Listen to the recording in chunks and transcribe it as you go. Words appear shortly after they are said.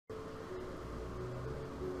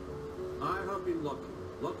I have been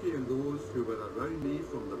lucky in those who were around me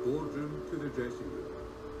from the boardroom to the dressing room.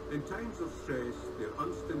 In times of stress, their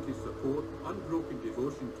unstinted support, unbroken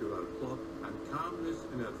devotion to our club and calmness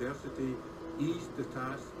in adversity eased the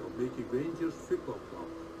task of making Rangers Football Club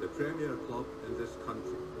the premier club in this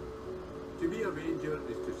country. To be a Ranger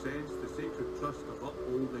is to sense the sacred trust of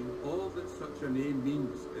upholding all that such a name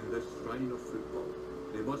means in this shrine of football.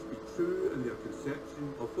 They must be true in their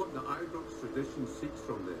conception of what the Ibrox tradition seeks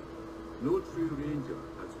from them. No true Ranger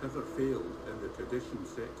has ever failed in the tradition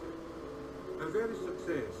setting. Our very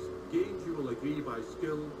success, gained you will agree by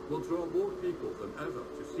skill, will draw more people than ever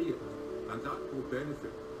to see it, and that will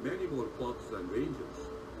benefit many more clubs than Rangers.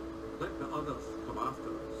 Let the others come after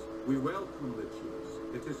us. We welcome the cheese.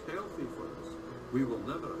 It is healthy for us. We will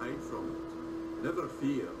never hide from it. Never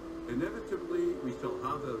fear. Inevitably, we shall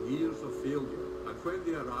have our years of failure, and when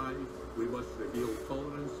they arrive, we must reveal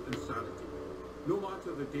tolerance and sanity. No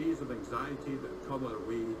matter the days of anxiety that come our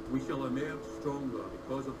way, we shall emerge stronger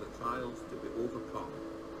because of the trials to be overcome.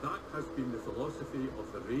 That has been the philosophy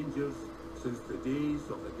of the Rangers since the days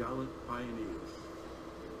of the gallant pioneers.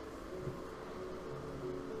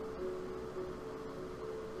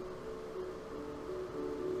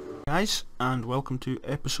 Guys, and welcome to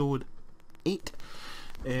episode 8.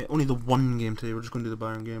 Only the one game today. We're just going to do the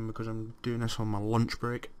Bayern game because I'm doing this on my lunch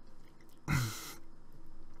break.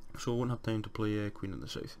 So I won't have time to play Queen of the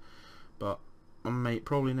South. But I might,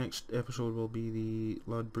 probably next episode will be the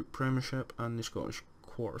Ladbroke Premiership and the Scottish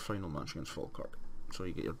quarter-final match against Falkirk. So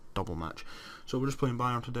you get your double match. So we're just playing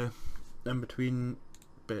Bayern today. In between,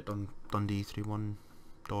 bet on Dundee 3-1,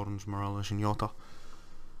 Dorrans, Morales and Jota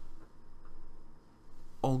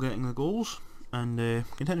all getting the goals, and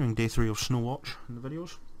continuing day 3 of Snow Watch in the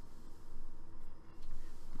videos.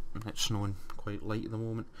 It's snowing quite light at the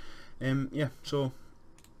moment. Yeah, so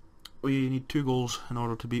we need 2 goals in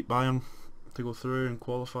order to beat Bayern to go through and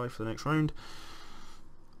qualify for the next round.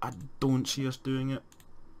 I don't see us doing it.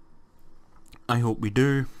 I hope we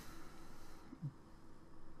do,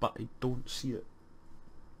 but I don't see it.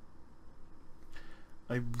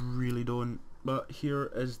 I really don't. But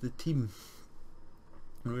here is the team.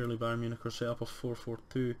 Really, Bayern Munich are set up a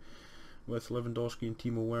 4-4-2 with Lewandowski and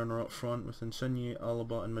Timo Werner up front, with Insigne,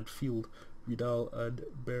 Alaba in midfield, Vidal and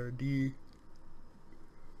Berdi,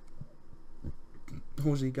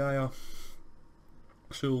 Jose Gaya,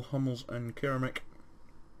 Sul, Hummels and Kermit.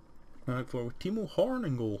 For Timo Horn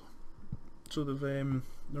in goal. So they're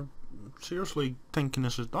seriously thinking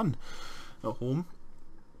this is done at home.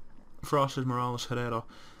 For us is Morales, Herrera.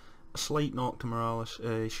 A slight knock to Morales,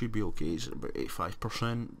 should be okay, he's about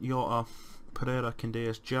 85%. Jota, Pereira,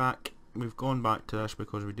 Candeas, Jack. We've gone back to this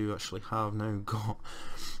because we do actually have now got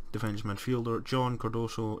defensive midfielder John,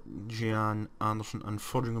 Cardoso, Gian, Anderson and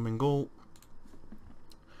Fodringham in goal.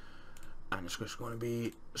 And it's just going to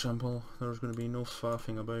be simple. There's going to be no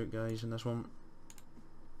faffing about, guys, in this one.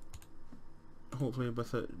 Hopefully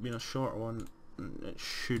with it being a short one, it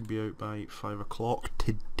should be out by 5 o'clock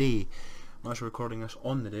today. I'm actually recording this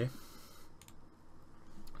on the day.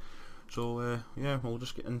 So yeah, we'll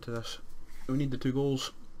just get into this. We need the 2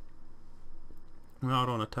 goals. We are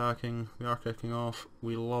on attacking, we are kicking off,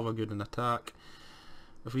 we love a good attack.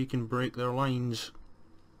 If we can break their lines,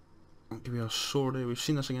 it could be a sore day. We've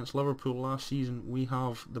seen this against Liverpool last season. We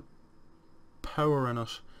have the power in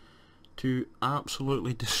us to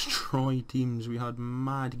absolutely destroy teams. We had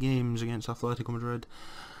mad games against Atletico Madrid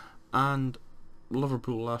and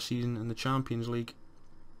Liverpool last season in the Champions League,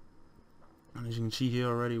 and as you can see here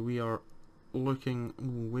already, we are looking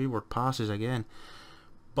wayward passes again,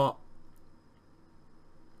 but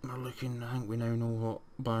we're looking, I think we now know what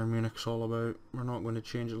Bayern Munich's all about. We're not going to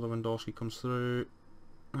change it. Lewandowski comes through,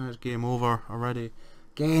 and it's game over already.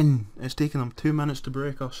 Again, it's taken them 2 minutes to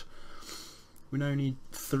break us. We now need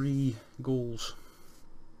 3 goals,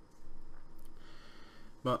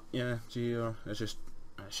 but yeah, see here, it's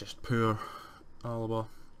just poor. Alaba,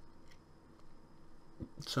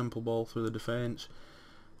 simple ball through the defence.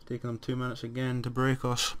 It's taken them 2 minutes again to break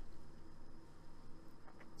us.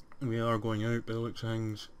 We are going out by the looks of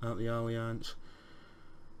things at the Allianz.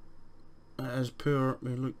 It is poor.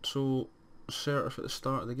 We looked so assertive at the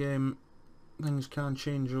start of the game. Things can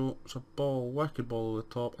change though. It's a ball, wicked ball over the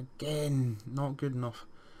top. Again, not good enough.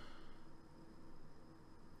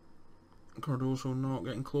 Cardoso not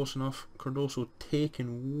getting close enough. Cardoso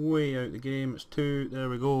taken way out the game. It's 2. There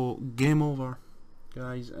we go. Game over.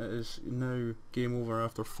 Guys, it is now game over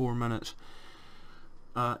after 4 minutes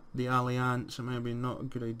at the Allianz. It might be not a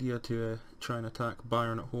good idea to try and attack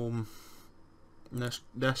Bayern at home.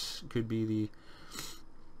 This could be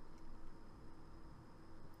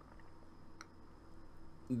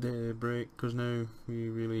the break, because now we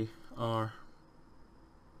really are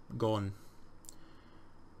gone.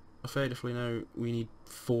 Effectively now we need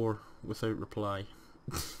 4 without reply.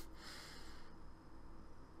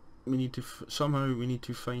 We need to somehow we need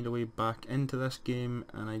to find a way back into this game,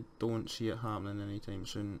 and I don't see it happening anytime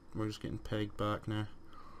soon. We're just getting pegged back now.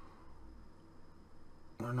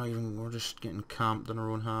 We're just getting camped in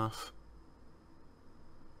our own half.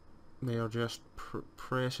 They are just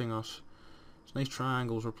pressing us. It's nice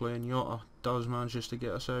triangles we're playing. Jota does manage just to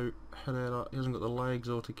get us out. Herrera, he hasn't got the legs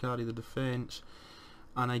though to carry the defence,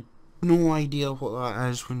 and I no idea what that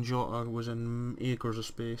is when Jota was in acres of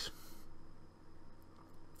space.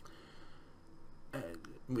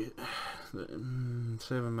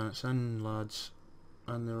 7 minutes in, lads,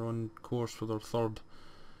 and they're on course for their third.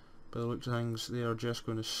 By the looks of things, they are just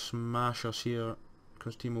going to smash us here,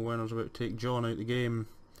 because Timo Werner's about to take John out the game.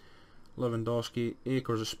 Lewandowski,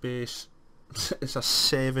 acres of space. It's a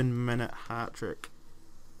 7-minute hat-trick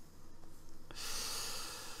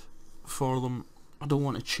for them. I don't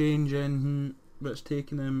want to change anything, but it's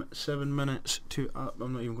taken them 7 minutes to...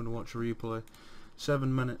 I'm not even going to watch a replay.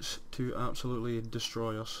 7 minutes to absolutely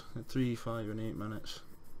destroy us. 3, 5 and 8 minutes.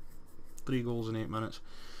 3 goals in 8 minutes.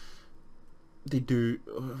 They do.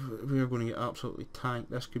 We are going to get absolutely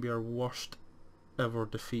tanked. This could be our worst ever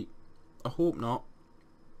defeat. I hope not.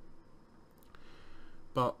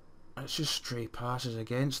 But it's just straight passes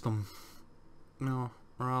against them. No,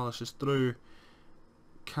 Morales is through.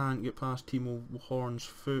 Can't get past Timo Horn's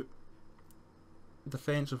foot.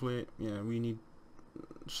 Defensively, yeah, we need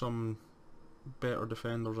some better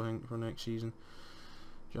defenders, I think, for next season.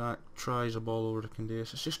 Jack tries a ball over to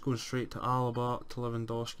Candace. It's just going straight to Alaba, to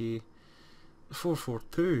Lewandowski.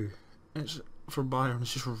 4-4-2. It's for Bayern.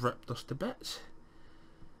 It's just ripped us to bits.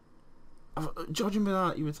 Judging by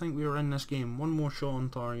that, you would think we were in this game. One more shot on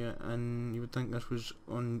target, and you would think this was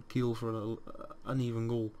on keel for an even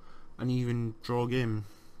goal, an even draw game.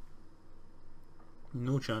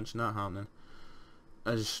 No chance in that happening,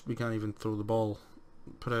 as we can't even throw the ball.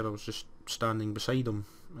 Pereira was just standing beside him,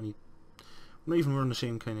 and not even wearing the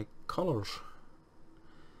same kind of colours.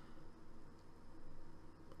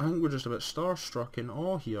 I think we're just a bit starstruck in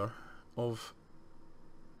awe here of,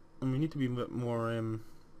 and we need to be a bit more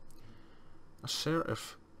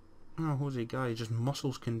assertive. Oh, Jose Guy just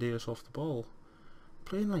muscles Candeas off the ball.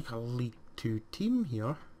 Playing like a League 2 team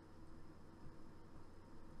here.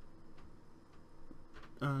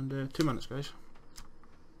 And 2 minutes, guys.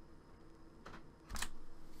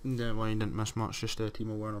 The line didn't miss much, just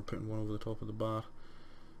Timo Werner putting one over the top of the bar.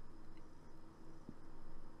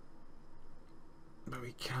 But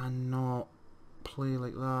we cannot play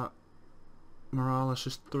like that. Morales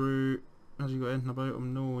is through. Has he got anything about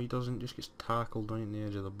him? No, he doesn't. Just gets tackled right in the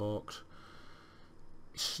edge of the box.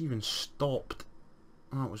 He's even stopped.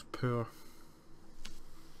 That was poor.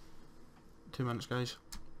 2 minutes, guys.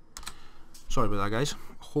 Sorry about that, guys.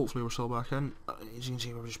 Hopefully we're still back in. As you can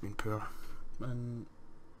see, we've just been poor. And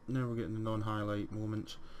now we're getting the non-highlight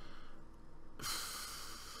moments.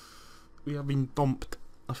 We have been dumped,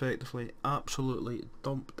 effectively. Absolutely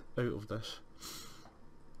dumped out of this.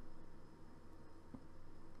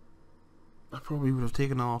 I probably would have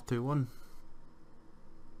taken it off 2-1.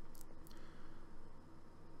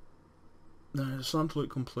 Now, it's starting to look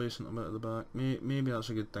complacent a bit at the back. Maybe that's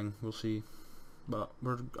a good thing. We'll see. But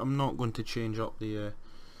I'm not going to change up the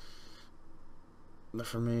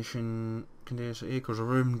formation. Candeas, acres of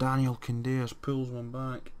room. Daniel Candeas pulls one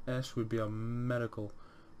back. S would be a miracle.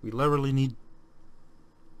 We literally need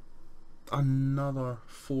another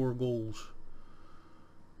 4 goals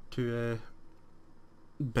to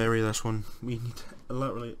bury this one. We need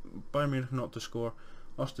literally Bayern Munich not to score,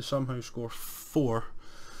 us to somehow score 4.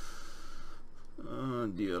 Oh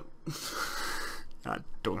dear. I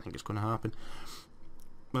don't think it's going to happen.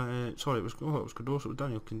 Sorry, it was Cardoso. It was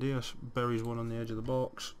Daniel Candeas. Buries one on the edge of the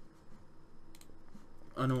box.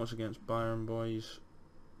 I know it's against Bayern, boys,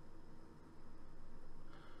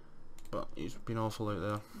 but he's been awful out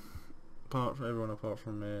there. Everyone apart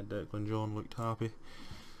from Declan John looked happy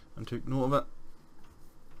and took note of it.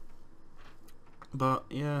 But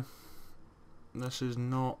yeah, this is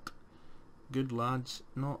not good, lads.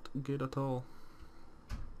 Not good at all.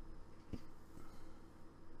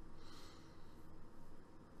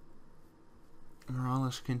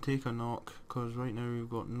 Morales can take a knock, because right now we've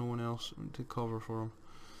got no one else to cover for him.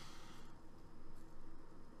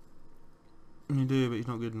 You do, but he's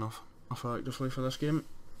not good enough effectively for this game.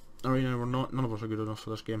 Right now we're not. None of us are good enough for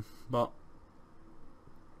this game. But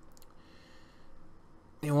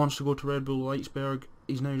he wants to go to Red Bull Leipzig.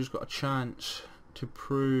 He's now just got a chance to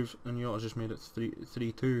prove, and Jota's just made it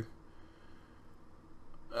 3-2.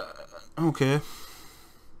 Okay.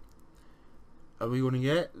 Are we going to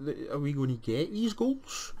get these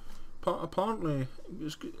goals? Apparently,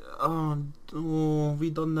 we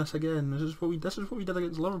done this again. This is what we did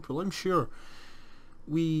against Liverpool. I'm sure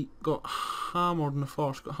we got hammered in the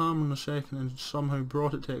first, got hammered in the second, and somehow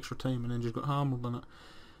brought it to extra time, and then just got hammered in it.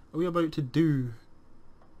 Are we about to do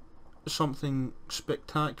something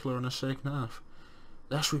spectacular in the second half?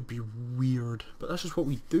 This would be weird, but this is what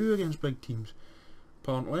we do against big teams.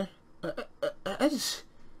 Apparently, it is.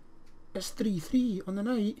 It's 3-3 on the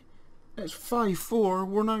night. It's 5-4.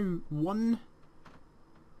 We're now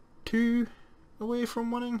 1-2 away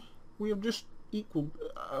from winning. We have just equalled.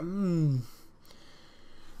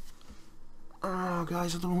 Oh,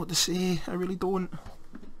 guys, I don't know what to say. I really don't.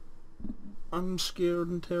 I'm scared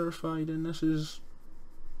and terrified, and this is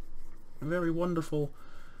very wonderful.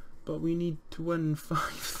 But we need to win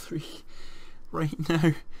 5-3 right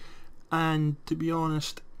now. And to be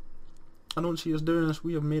honest, I don't see us doing this.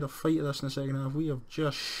 We have made a fight of this in the second half. We have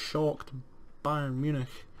just shocked Bayern Munich.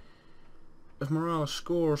 If Morales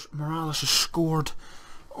scores, Morales has scored.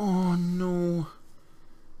 Oh no.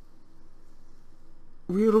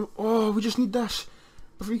 We just need this.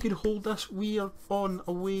 If we could hold this, we are on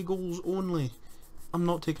away goals only. I'm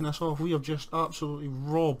not taking this off. We have just absolutely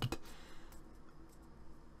robbed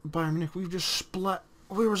Bayern Munich. We've just split.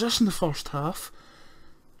 Where was this in the first half?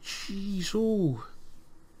 Jeez,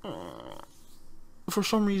 for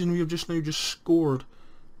some reason we have just scored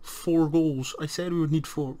 4 goals. I said we would need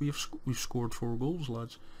 4. We've scored 4 goals,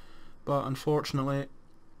 lads. But unfortunately,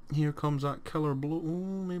 here comes that killer blow.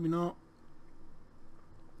 Oh, maybe not.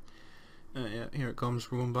 Yeah, here it comes.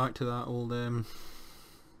 We're going back to that old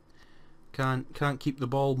can't keep the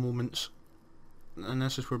ball moments. And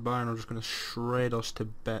this is where Bayern are just going to shred us to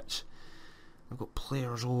bits. I've got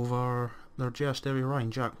players over. They're just every Ryan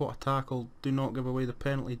Jack. What a tackle! Do not give away the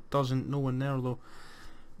penalty. Doesn't. No one there though.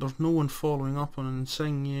 There's no one following up on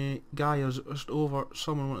Insigne. Gaia's just over.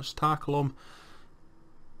 Someone wants to tackle him.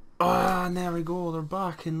 Ah, and there we go. They're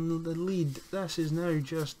back in the lead. This is now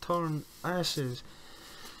just turn. This is.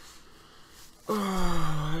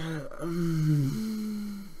 I'm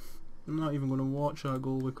not even going to watch that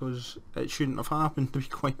goal because it shouldn't have happened, to be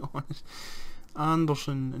quite honest.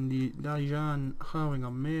 Anderson and the Dajan having a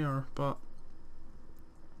mare, but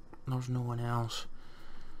there's no one else.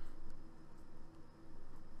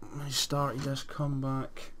 I started this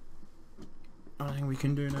comeback. I think we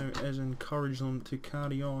can do now is encourage them to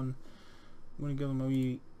carry on. I'm going to give them a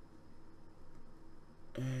wee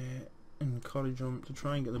encourage them to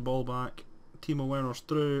try and get the ball back. Timo Werner's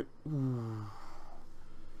through.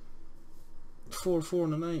 4-4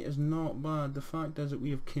 in the night is not bad. The fact is that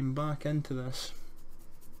we have came back into this.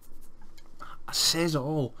 It says it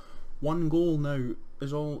all. 1 goal now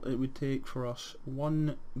is all it would take for us.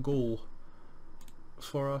 1 goal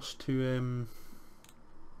for us to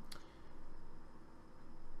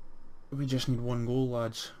we just need 1 goal,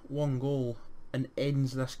 lads. 1 goal and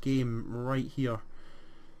ends this game right here.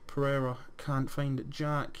 Pereira can't find it.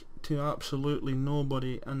 Jack to absolutely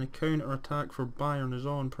nobody, and the counter attack for Bayern is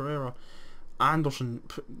on. Pereira, Anderson,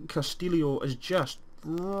 Castillo has just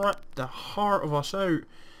ripped the heart of us out.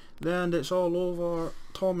 Then it's all over.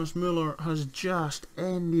 Thomas Müller has just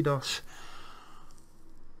ended us.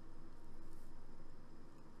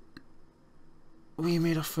 We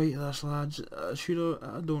made a fight of this, lads. I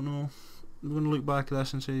don't know. I'm going to look back at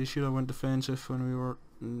this and say should have went defensive when we were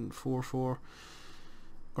 4-4 or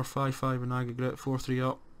 5-5 in aggregate, 4-3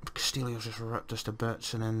 up. Castillo's just ripped us to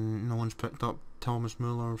bits, and then no one's picked up Thomas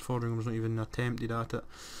Müller. Fodringham's not even attempted at it.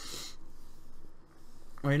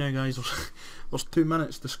 Right now, guys, there's 2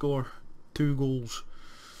 minutes to score 2 goals.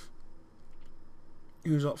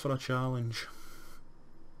 Who's up for a challenge?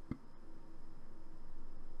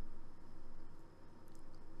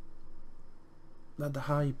 They had the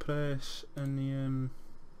high press in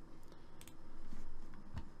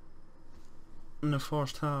the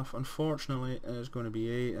first half. Unfortunately, it's going to be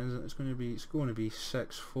 8, and it's going to be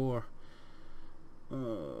 6-4.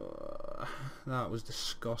 That was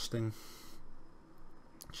disgusting.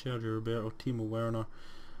 Sergio Roberto, Timo Werner,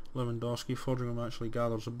 Lewandowski. Fodringham actually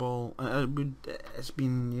gathers the ball. It's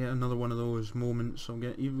been yet another one of those moments.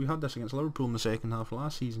 We had this against Liverpool in the second half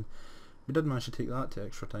last season. We did manage to take that to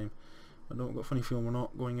extra time. I've got a funny feeling we're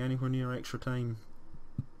not going anywhere near extra time.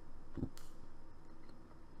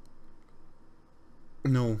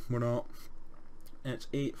 No, we're not. It's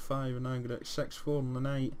 8-5 in aggregate, 6-4 in the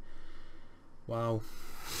night. Wow.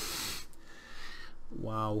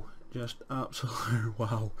 Wow. Just absolute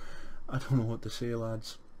wow. I don't know what to say,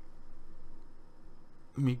 lads.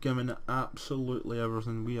 We've given it absolutely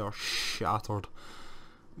everything. We are shattered.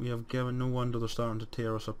 We have given, no wonder they're starting to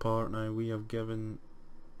tear us apart now. We have given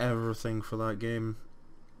everything for that game.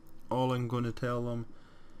 All I'm going to tell them,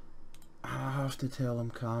 I have to tell them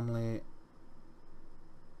calmly,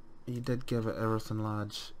 you did give it everything,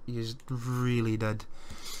 lads. You really did.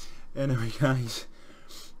 Anyway, guys,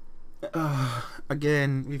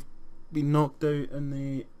 again, we've been knocked out in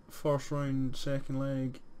the first round, second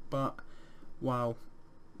leg, but wow,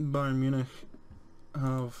 Bayern Munich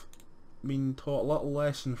have been taught a little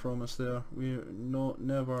lesson from us there. We're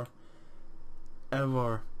never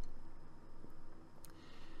ever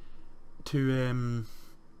to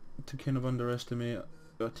kind of underestimate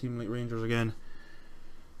a team like Rangers again.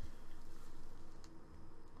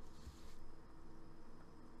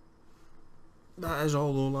 That is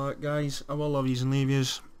all though, like, guys. I will love yous and leave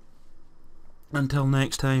yous. Until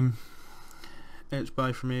next time, it's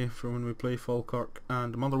bye from me for when we play Falkirk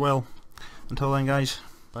and Motherwell. Until then, guys,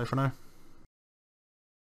 bye for now.